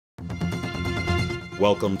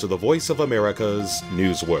Welcome to the Voice of America's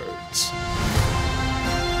Newswords.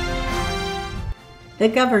 The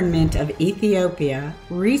government of Ethiopia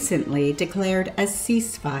recently declared a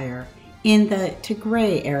ceasefire in the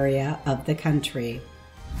Tigray area of the country.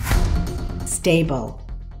 Stable.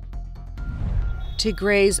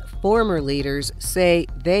 Tigray's former leaders say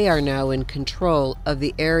they are now in control of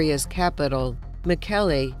the area's capital,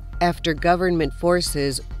 Mekelle, after government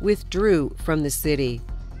forces withdrew from the city.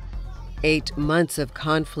 8 months of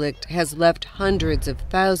conflict has left hundreds of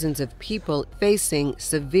thousands of people facing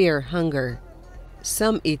severe hunger.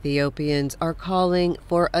 Some Ethiopians are calling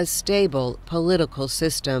for a stable political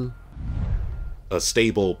system. A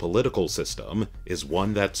stable political system is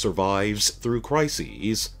one that survives through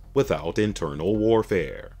crises without internal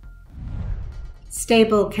warfare.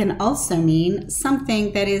 Stable can also mean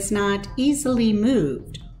something that is not easily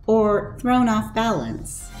moved or thrown off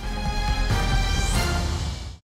balance.